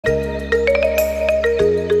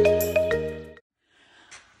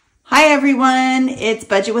everyone, it's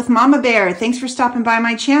Budget with Mama Bear. Thanks for stopping by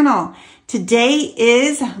my channel. Today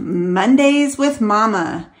is Mondays with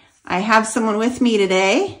Mama. I have someone with me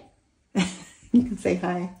today. You can say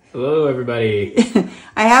hi. Hello, everybody.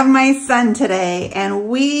 I have my son today, and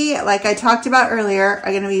we, like I talked about earlier,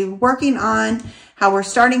 are going to be working on how we're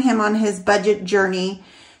starting him on his budget journey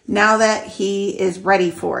now that he is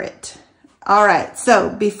ready for it. All right,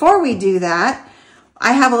 so before we do that,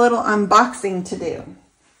 I have a little unboxing to do.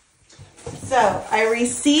 So I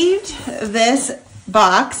received this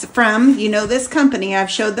box from, you know, this company.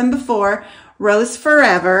 I've showed them before, Rose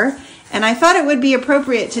Forever. And I thought it would be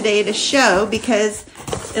appropriate today to show because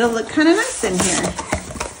it'll look kind of nice in here.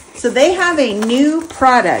 So they have a new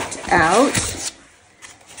product out.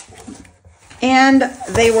 And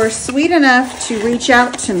they were sweet enough to reach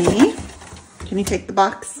out to me. Can you take the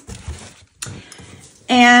box?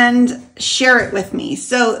 And share it with me.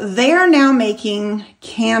 So they are now making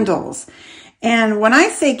candles. And when I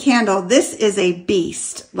say candle, this is a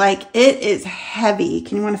beast. Like, it is heavy.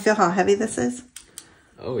 Can you want to feel how heavy this is?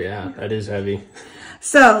 Oh yeah, that is heavy.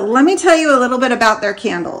 So let me tell you a little bit about their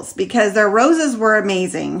candles because their roses were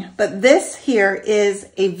amazing. But this here is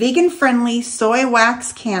a vegan-friendly soy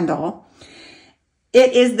wax candle.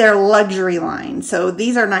 It is their luxury line. So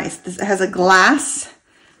these are nice. This has a glass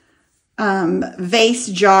vase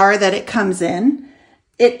jar that it comes in.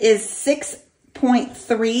 It is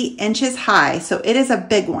 6.3 inches high, so it is a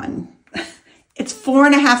big one. It's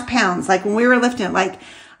 4.5 pounds. Like when we were lifting it, like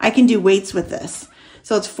I can do weights with this.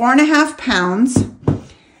 So it's 4.5 pounds.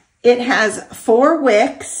 It has 4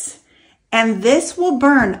 wicks, and this will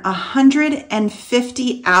burn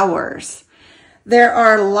 150 hours. There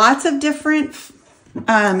are lots of different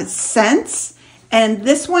scents. And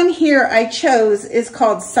this one here I chose is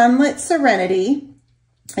called Sunlit Serenity.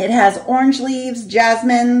 It has orange leaves,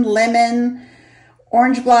 jasmine, lemon,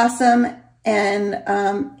 orange blossom, and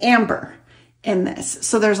amber in this.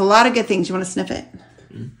 So there's a lot of good things. You want to sniff it?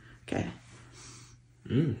 Okay.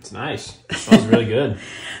 It's nice. It smells really good.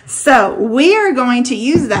 So we are going to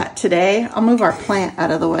use that today. I'll move our plant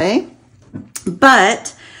out of the way.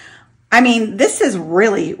 But, I mean, this is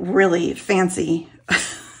really, really fancy.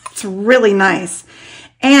 It's really nice.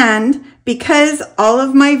 And because all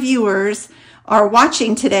of my viewers are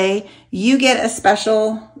watching today, you get a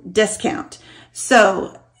special discount.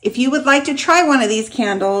 So if you would like to try one of these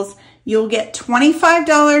candles, you'll get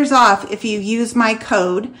 $25 off if you use my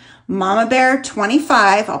code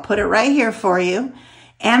MamaBear25. I'll put it right here for you.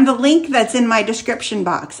 And the link that's in my description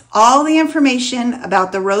box. All the information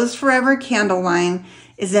about the Rose Forever candle line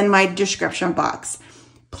is in my description box.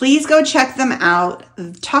 Please go check them out.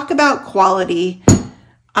 Talk about quality.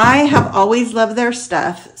 I have always loved their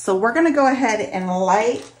stuff. So we're going to go ahead and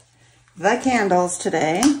light the candles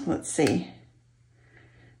today. Let's see.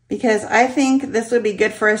 Because I think this would be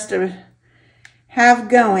good for us to have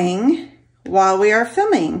going while we are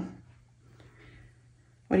filming.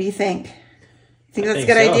 What do you think? You think that's a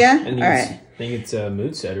good idea? All right. I think it's a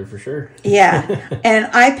mood setter for sure. Yeah. And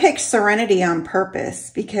I picked Serenity on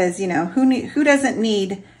purpose because, you know, who doesn't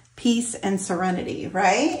need peace and serenity,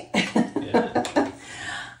 right? Yeah.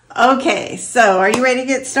 Okay. So are you ready to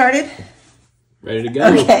get started? Ready to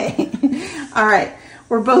go. Okay. All right.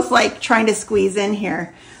 We're both like trying to squeeze in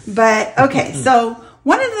here. But okay. So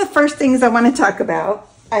one of the first things I want to talk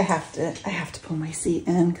about, I have to pull my seat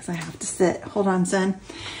in because I have to sit. Hold on, son.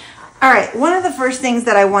 All right, one of the first things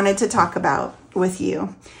that I wanted to talk about with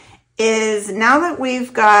you is now that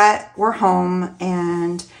we're home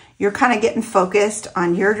and you're kind of getting focused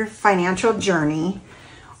on your financial journey,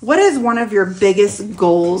 what is one of your biggest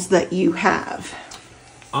goals that you have?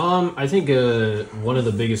 I think one of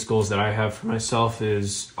the biggest goals that I have for myself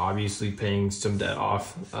is obviously paying some debt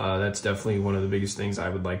off. That's definitely one of the biggest things I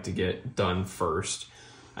would like to get done first.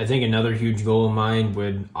 I think another huge goal of mine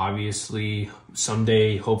would obviously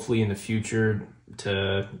someday, hopefully in the future,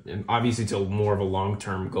 obviously it's more of a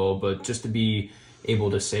long-term goal, but just to be able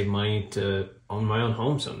to save money to own my own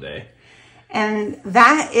home someday. And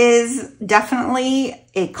that is definitely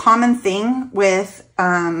a common thing with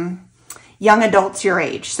young adults your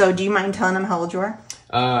age. So do you mind telling them how old you are?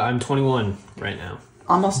 I'm 21 right now.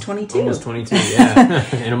 Almost 22. Almost 22,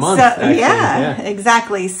 yeah. In a month, so, actually. Yeah,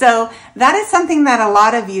 exactly. So that is something that a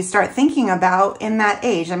lot of you start thinking about in that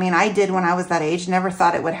age. I mean, I did when I was that age. Never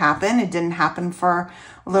thought it would happen. It didn't happen for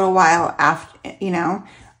a little while after, you know.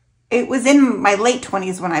 It was in my late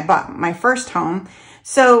 20s when I bought my first home.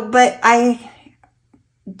 So, but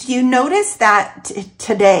do you notice that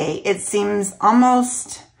today it seems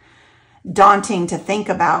almost daunting to think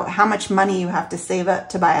about how much money you have to save up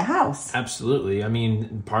to buy a house. Absolutely. I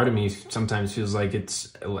mean, part of me sometimes feels like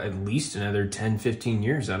it's at least another 10, 15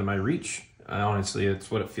 years out of my reach. Honestly,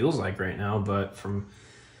 it's what it feels like right now. But from,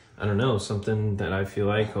 I don't know, something that I feel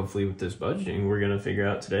like hopefully with this budgeting we're going to figure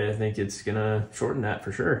out today, I think it's going to shorten that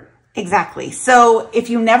for sure. Exactly. So if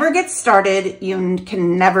you never get started, you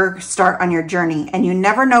can never start on your journey, and you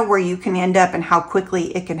never know where you can end up and how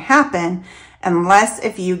quickly it can happen unless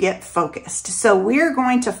if you get focused. So we're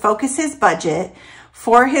going to focus his budget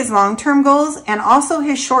for his long-term goals and also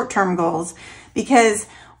his short-term goals, because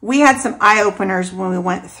we had some eye-openers when we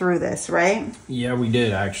went through this, right? Yeah, we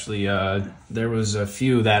did actually. There was a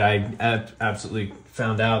few that I absolutely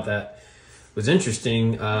found out that was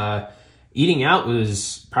interesting. Eating out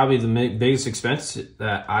was probably the biggest expense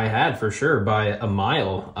that I had for sure by a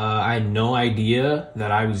mile. I had no idea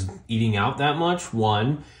that I was eating out that much,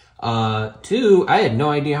 one. Two, I had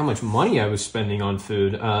no idea how much money I was spending on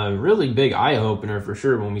food. Really big eye opener for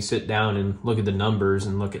sure when we sit down and look at the numbers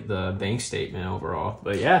and look at the bank statement overall.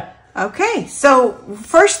 But yeah. Okay, so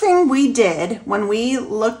first thing we did when we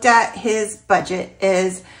looked at his budget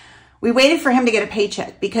is we waited for him to get a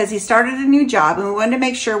paycheck because he started a new job, and we wanted to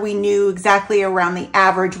make sure we knew exactly around the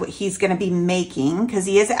average what he's going to be making, because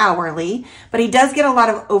he is hourly, but he does get a lot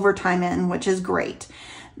of overtime in, which is great.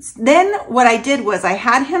 Then what I did was I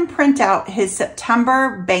had him print out his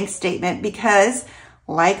September bank statement because,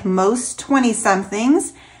 like most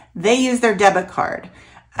 20-somethings, they use their debit card.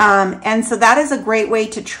 And so that is a great way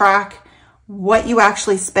to track what you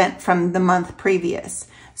actually spent from the month previous.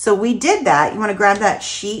 So we did that. You want to grab that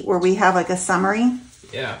sheet where we have like a summary?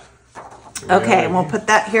 Yeah. Okay, and we'll put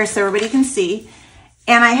that here so everybody can see.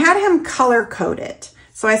 And I had him color code it.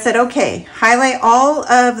 So I said, okay, highlight all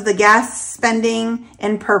of the gas spending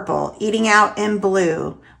in purple, eating out in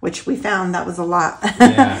blue, which we found that was a lot.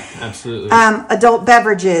 Yeah, absolutely. Adult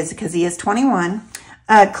beverages, because he is 21.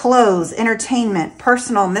 Clothes, entertainment,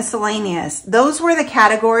 personal, miscellaneous. Those were the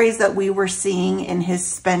categories that we were seeing in his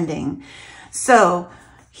spending. So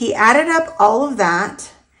he added up all of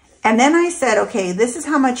that. And then I said, okay, this is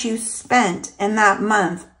how much you spent in that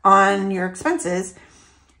month on your expenses.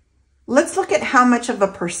 Let's look at how much of a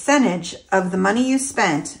percentage of the money you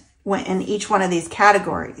spent went in each one of these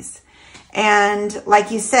categories. And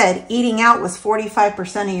like you said, eating out was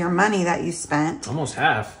 45% of your money that you spent. Almost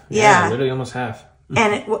half. Yeah. Literally almost half.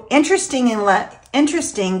 And interesting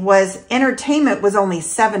was entertainment was only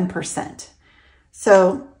 7%.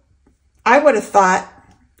 So I would have thought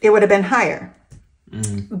it would have been higher.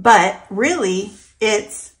 But really,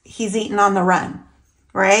 he's eating on the run,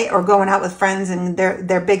 right? Or going out with friends, and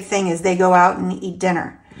their big thing is they go out and eat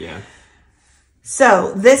dinner. Yeah.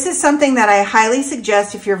 So this is something that I highly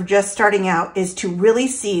suggest if you're just starting out, is to really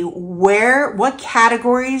see what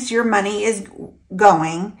categories your money is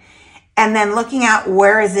going, and then looking at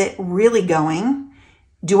where is it really going.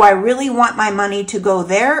 Do I really want my money to go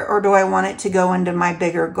there, or do I want it to go into my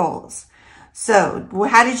bigger goals? So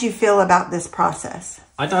how did you feel about this process?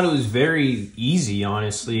 I thought it was very easy,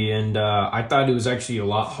 honestly, and I thought it was actually a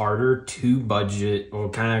lot harder to budget or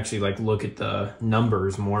kind of actually like look at the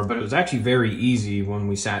numbers more, but it was actually very easy when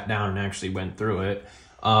we sat down and actually went through it.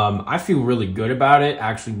 I feel really good about it,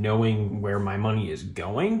 actually knowing where my money is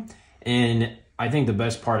going, and I think the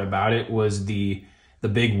best part about it was the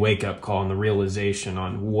big wake-up call and the realization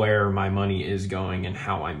on where my money is going and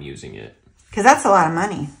how I'm using it. Because that's a lot of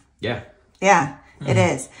money. Yeah. Yeah, it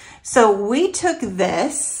is. So we took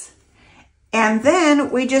this, and then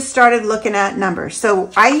we just started looking at numbers. So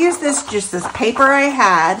I used this paper I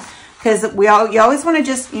had, because you always want to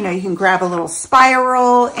just, you can grab a little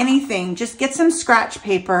spiral, anything. Just get some scratch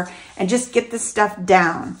paper and just get this stuff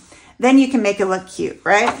down. Then you can make it look cute,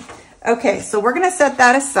 right? Okay, so we're going to set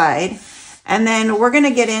that aside, and then we're going to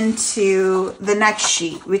get into the next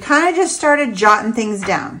sheet. We kind of just started jotting things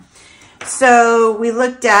down. So we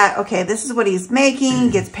looked at, okay, this is what he's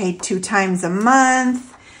making, gets paid 2 times a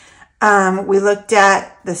month. We looked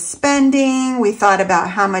at the spending. We thought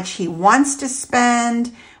about how much he wants to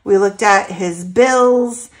spend. We looked at his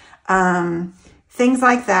bills, things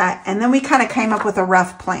like that. And then we kind of came up with a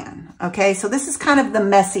rough plan. Okay, so this is kind of the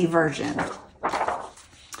messy version.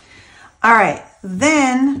 All right,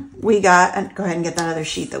 then we got, go ahead and get that other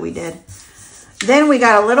sheet that we did. Then we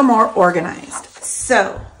got a little more organized.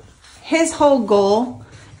 So his whole goal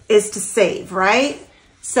is to save, right?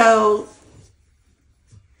 So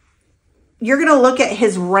you're going to look at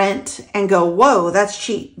his rent and go, whoa, that's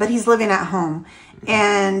cheap, but he's living at home.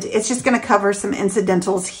 And it's just going to cover some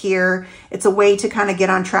incidentals here. It's a way to kind of get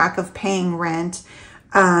on track of paying rent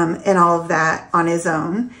and all of that on his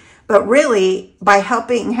own. But really, by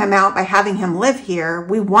helping him out, by having him live here,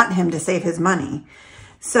 we want him to save his money.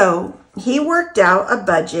 So he worked out a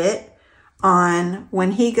budget on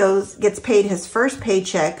when he gets paid his first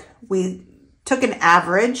paycheck. We took an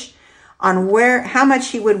average on how much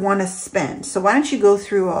he would want to spend. So why don't you go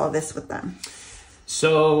through all this with them?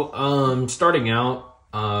 So starting out,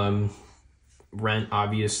 rent,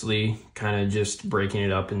 obviously, kind of just breaking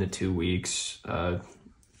it up into 2 weeks.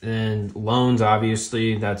 And loans,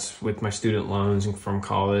 obviously, that's with my student loans from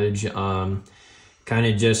college. Kind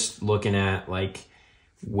of just looking at like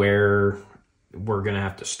where we're going to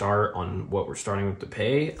have to start on what we're starting with to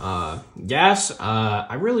pay. Gas,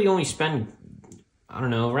 I really only spend, I don't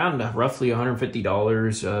know, around roughly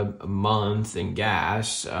 $150 a month in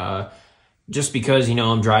gas. Just because, you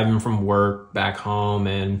know, I'm driving from work back home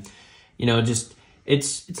and, you know, just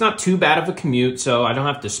it's not too bad of a commute, so I don't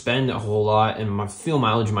have to spend a whole lot, and my fuel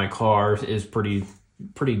mileage in my car is pretty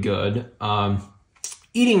good.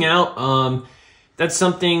 Eating out, that's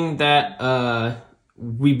something that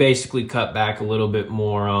we basically cut back a little bit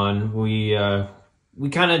more on. We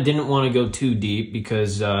kind of didn't want to go too deep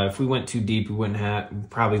because if we went too deep, we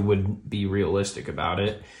probably wouldn't be realistic about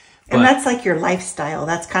it. And that's like your lifestyle.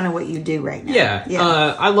 That's kind of what you do right now.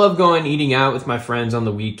 Yeah. I love going eating out with my friends on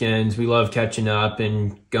the weekends. We love catching up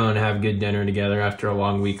and going to have a good dinner together after a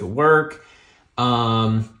long week of work.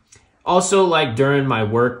 Also, like during my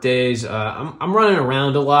work days, I'm running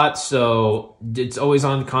around a lot, so it's always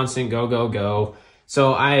on constant go.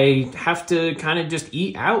 So I have to kind of just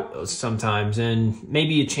eat out sometimes, and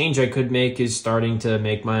maybe a change I could make is starting to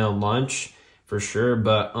make my own lunch for sure.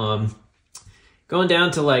 But going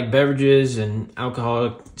down to like beverages and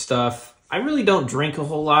alcoholic stuff, I really don't drink a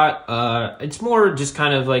whole lot. It's more just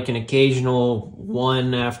kind of like an occasional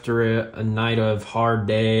one after a night of a hard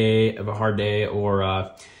day,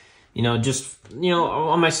 or you know, just, you know,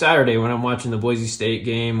 on my Saturday when I'm watching the Boise State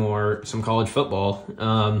game or some college football.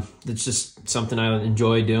 It's just something I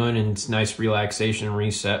enjoy doing, and it's nice relaxation and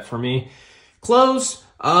reset for me. Clothes,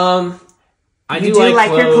 I do like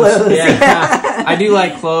clothes. Your clothes. Yeah, I do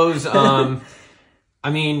like clothes. I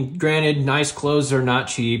mean, granted, nice clothes are not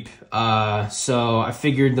cheap, so I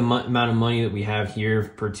figured the amount of money that we have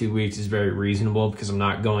here per 2 weeks is very reasonable because I'm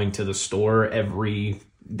not going to the store every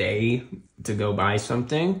day to go buy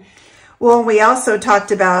something. Well, we also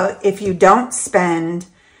talked about if you don't spend,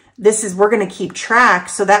 we're going to keep track,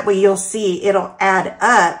 so that way you'll see it'll add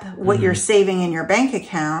up what you're saving in your bank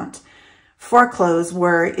account for clothes,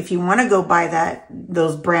 where if you want to go buy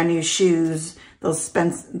those brand new shoes,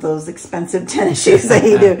 those expensive tennis shoes that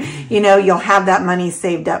you do, you know, you'll have that money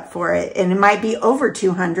saved up for it. And it might be over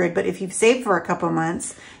 $200, but if you've saved for a couple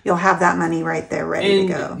months, you'll have that money right there ready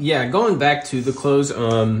to go. Yeah, going back to the clothes,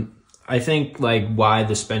 I think like why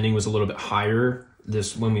the spending was a little bit higher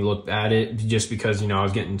when we looked at it, just because, you know, I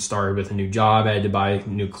was getting started with a new job. I had to buy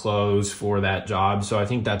new clothes for that job. So I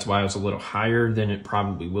think that's why it was a little higher than it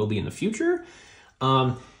probably will be in the future.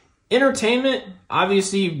 Entertainment,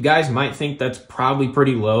 obviously, you guys might think that's probably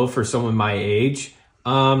pretty low for someone my age.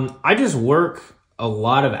 I just work a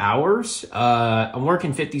lot of hours. I'm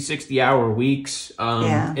working 50, 60-hour weeks.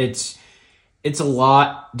 It's a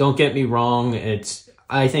lot. Don't get me wrong.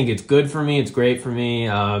 I think it's good for me. It's great for me.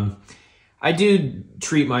 I do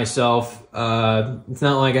treat myself. It's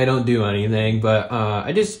not like I don't do anything, but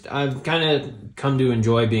I've kind of come to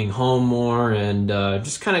enjoy being home more, and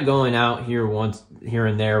just kind of going out here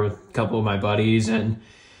and there with a couple of my buddies and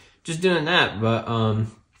just doing that. But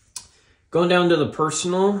going down to the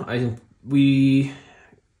personal, we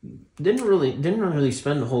didn't really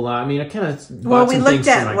spend a whole lot. I mean, I kind of bought some things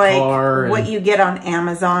for my car. What you get on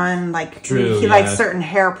Amazon, like he likes certain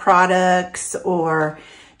hair products or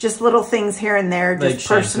just little things here and there, just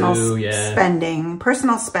like personal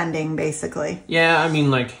spending, basically. Yeah, I mean,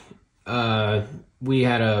 like, we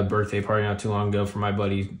had a birthday party not too long ago for my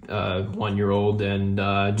buddy, 1-year-old, and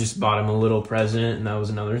just bought him a little present, and that was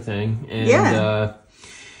another thing. And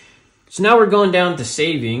so now we're going down to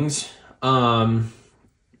savings.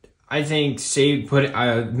 I think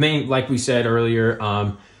like we said earlier,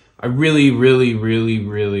 I really, really, really,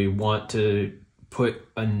 really want to put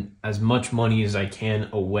as much money as I can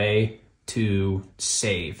away to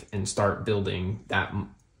save and start building that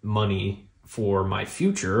money for my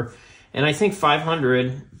future. And I think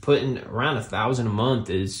 500, putting around 1,000 a month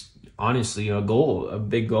is honestly a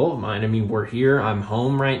big goal of mine. I mean, we're here, I'm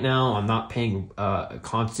home right now. I'm not paying a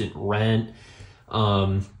constant rent.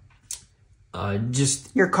 Your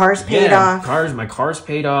car's paid off. My car's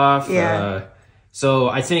paid off. Yeah. So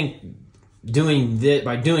I think doing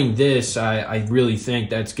this, I really think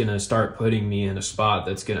that's going to start putting me in a spot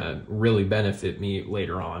that's going to really benefit me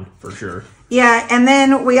later on, for sure. Yeah, and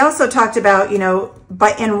then we also talked about, you know,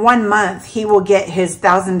 but in 1 month, he will get his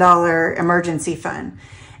 $1,000 emergency fund.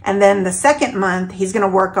 And then the second month, he's going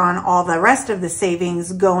to work on all the rest of the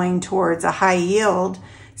savings going towards a high yield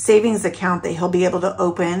savings account that he'll be able to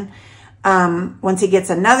open once he gets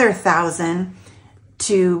another 1,000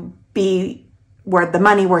 to be where the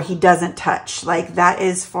money where he doesn't touch. Like that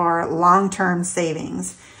is for long-term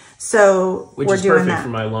savings. So which we're is doing perfect that for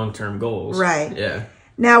my long-term goals. Right. Yeah.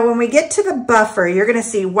 Now, when we get to the buffer, you're going to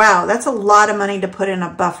see, wow, that's a lot of money to put in a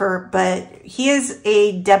buffer, but he is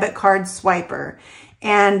a debit card swiper.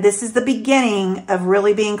 And this is the beginning of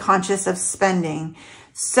really being conscious of spending.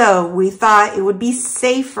 So we thought it would be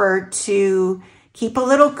safer to keep a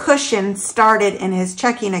little cushion started in his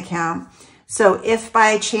checking account. So if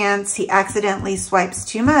by chance he accidentally swipes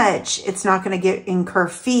too much, it's not going to incur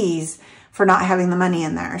fees for not having the money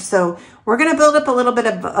in there. So we're going to build up a little bit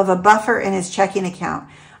of a buffer in his checking account.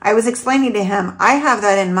 I was explaining to him, I have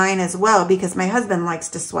that in mine as well because my husband likes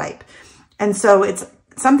to swipe. And so it's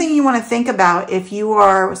something you want to think about if you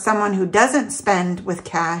are someone who doesn't spend with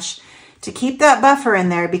cash, to keep that buffer in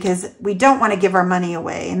there because we don't want to give our money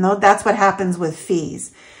away. And that's what happens with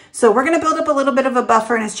fees. So we're going to build up a little bit of a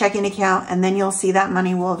buffer in his checking account, and then you'll see that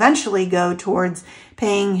money will eventually go towards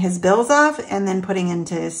paying his bills off and then putting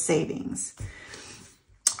into his savings.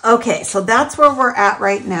 Okay, so that's where we're at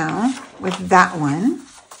right now with that one.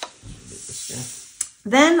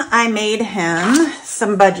 Then I made him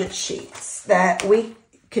some budget sheets that we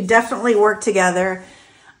could definitely work together,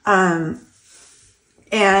 and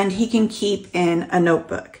he can keep in a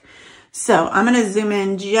notebook. So I'm going to zoom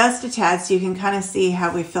in just a tad so you can kind of see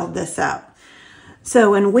how we filled this out.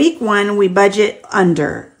 So in week 1, we budget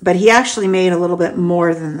under, but he actually made a little bit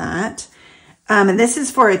more than that. And this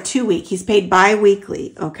is for a 2-week. He's paid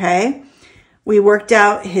bi-weekly, okay? We worked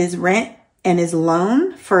out his rent and his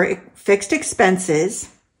loan for fixed expenses.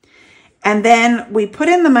 And then we put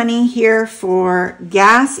in the money here for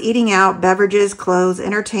gas, eating out, beverages, clothes,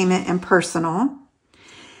 entertainment, and personal.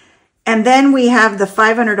 And then we have the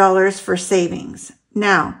 $500 for savings.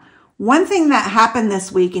 Now, one thing that happened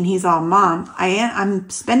this week, and he's all, Mom, I'm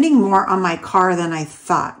spending more on my car than I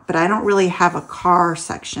thought, but I don't really have a car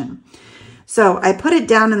section. So I put it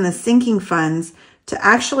down in the sinking funds to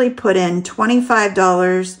actually put in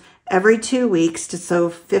 $25 every 2 weeks, so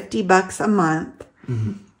 $50 a month,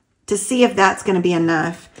 to see if that's going to be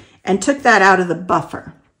enough, and took that out of the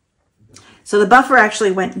buffer. So the buffer actually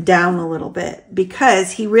went down a little bit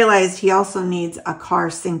because he realized he also needs a car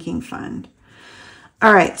sinking fund.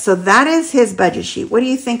 All right, so that is his budget sheet. What do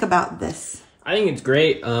you think about this? I think it's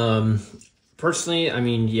great. Personally, I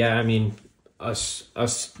mean, yeah, I mean,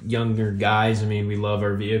 us younger guys, I mean, we love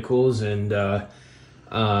our vehicles, and I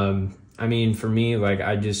mean, for me, like,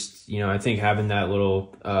 I just, you know, I think having that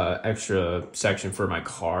little extra section for my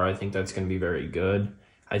car, I think that's going to be very good.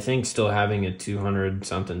 I think still having a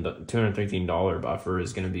 $213 buffer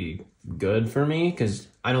is going to be good for me because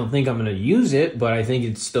I don't think I'm going to use it, but I think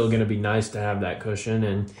it's still going to be nice to have that cushion.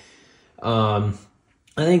 And I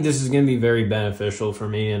think this is going to be very beneficial for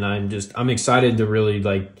me. And I'm excited to really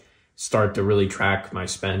start to really track my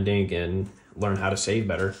spending and learn how to save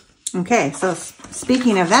better. Okay. So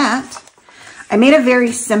speaking of that, I made a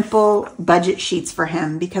very simple budget sheets for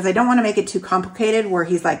him because I don't want to make it too complicated where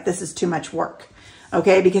he's like, this is too much work.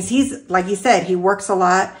 Okay, because he's, like you said, he works a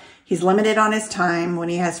lot. He's limited on his time. When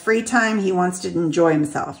he has free time, he wants to enjoy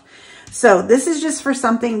himself. So this is just for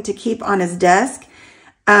something to keep on his desk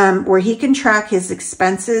where he can track his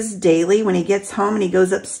expenses daily. When he gets home and he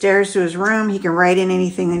goes upstairs to his room, he can write in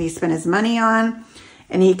anything that he spent his money on,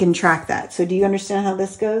 and he can track that. So do you understand how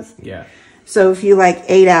this goes? Yeah. So if you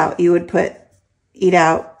ate out, you would put eat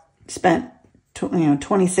out, spent,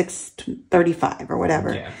 $26.35 or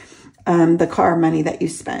whatever. Yeah. The car money that you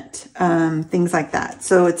spent, things like that.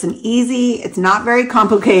 So it's it's not very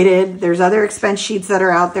complicated. There's other expense sheets that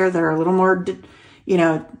are out there that are a little more,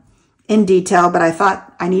 in detail, but I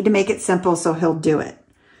thought I need to make it simple so he'll do it.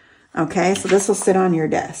 Okay, so this will sit on your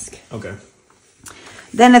desk. Okay.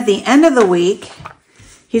 Then at the end of the week,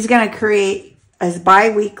 he's going to create a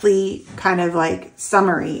bi-weekly kind of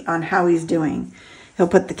summary on how he's doing. He'll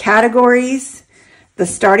put the categories, the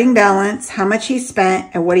starting balance, how much he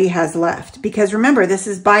spent, and what he has left. Because remember, this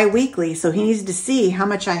is bi-weekly, so he needs to see how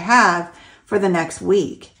much I have for the next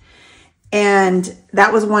week. And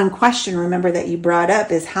that was one question, remember, that you brought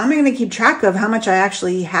up is how am I going to keep track of how much I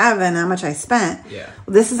actually have and how much I spent? Yeah.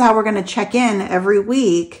 Well, this is how we're going to check in every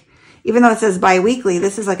week. Even though it says bi-weekly,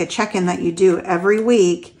 this is like a check-in that you do every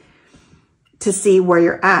week to see where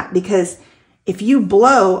you're at. Because if you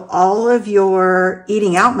blow all of your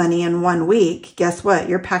eating out money in 1 week, guess what?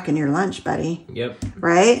 You're packing your lunch, buddy. Yep.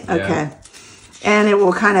 Right? Yeah. Okay. And it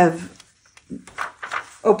will kind of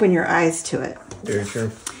open your eyes to it. Very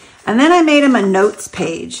true. And then I made him a notes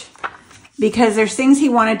page because there's things he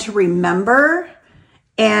wanted to remember.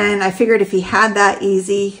 And I figured if he had that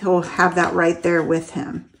easy, he'll have that right there with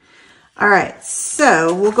him. All right,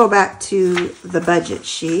 so we'll go back to the budget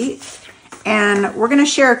sheet. And we're going to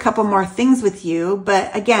share a couple more things with you.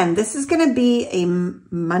 But again, this is going to be a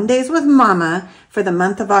Mondays with Mama for the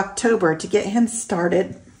month of October to get him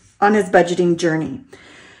started on his budgeting journey.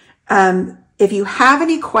 If you have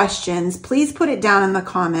any questions, please put it down in the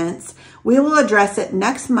comments. We will address it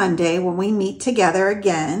next Monday when we meet together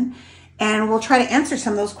again. And we'll try to answer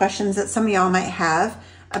some of those questions that some of y'all might have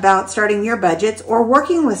about starting your budgets or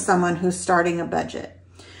working with someone who's starting a budget.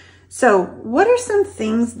 So what are some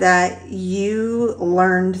things that you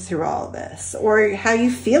learned through all of this, or how you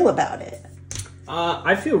feel about it?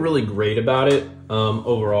 I feel really great about it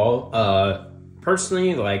overall.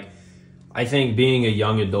 Personally, like, I think being a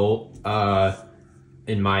young adult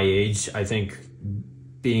in my age, I think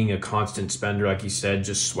being a constant spender, like you said,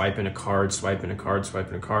 just swiping a card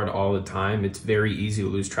all the time, it's very easy to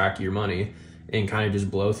lose track of your money and kind of just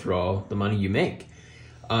blow through all the money you make.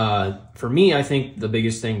 For me, I think the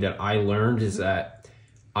biggest thing that I learned is that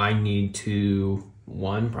I need to,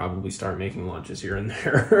 one, probably start making lunches here and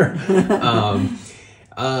there.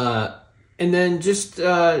 And then just,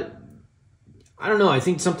 I don't know, I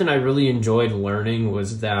think something I really enjoyed learning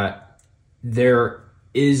was that there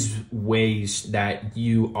is ways that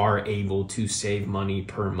you are able to save money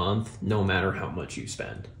per month, no matter how much you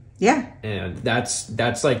spend. Yeah. And that's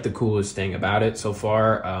like the coolest thing about it so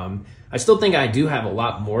far. I still think I do have a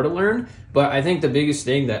lot more to learn, but I think the biggest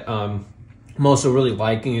thing that I'm also really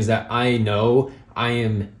liking is that I know I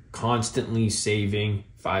am constantly saving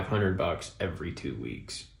 $500 every 2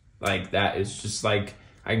 weeks. Like, that is just like,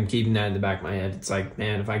 I'm keeping that in the back of my head. It's like,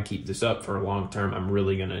 man, if I keep this up for a long term, I'm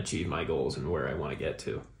really going to achieve my goals and where I want to get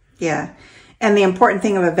to. Yeah. And the important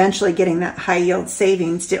thing of eventually getting that high yield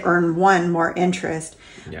savings to earn, one, more interest,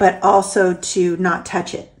 but also to not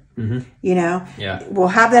touch it. You know, we'll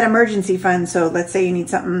have that emergency fund. So let's say you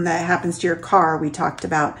need something that happens to your car. We talked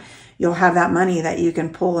about, you'll have that money that you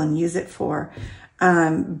can pull and use it for.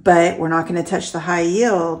 But we're not going to touch the high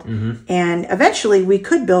yield. And eventually we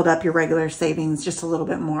could build up your regular savings just a little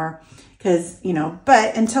bit more because, you know,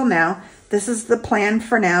 but until now, this is the plan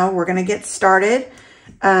for now. We're going to get started.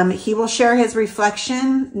 He will share his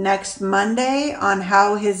reflection next Monday on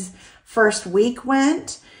how his first week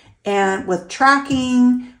went, and with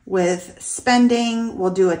tracking, with spending.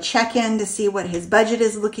 We'll do a check-in to see what his budget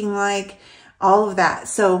is looking like, all of that.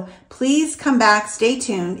 So please come back, stay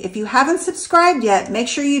tuned. If you haven't subscribed yet, make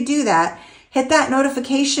sure you do that. Hit that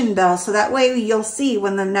notification bell so that way you'll see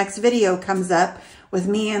when the next video comes up with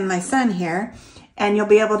me and my son here, and you'll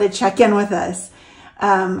be able to check in with us.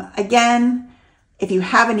 Again, if you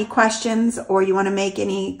have any questions or you want to make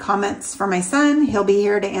any comments for my son, he'll be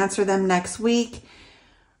here to answer them next week.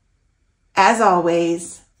 As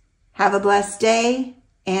always, have a blessed day,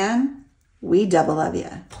 and we double love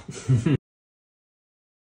you.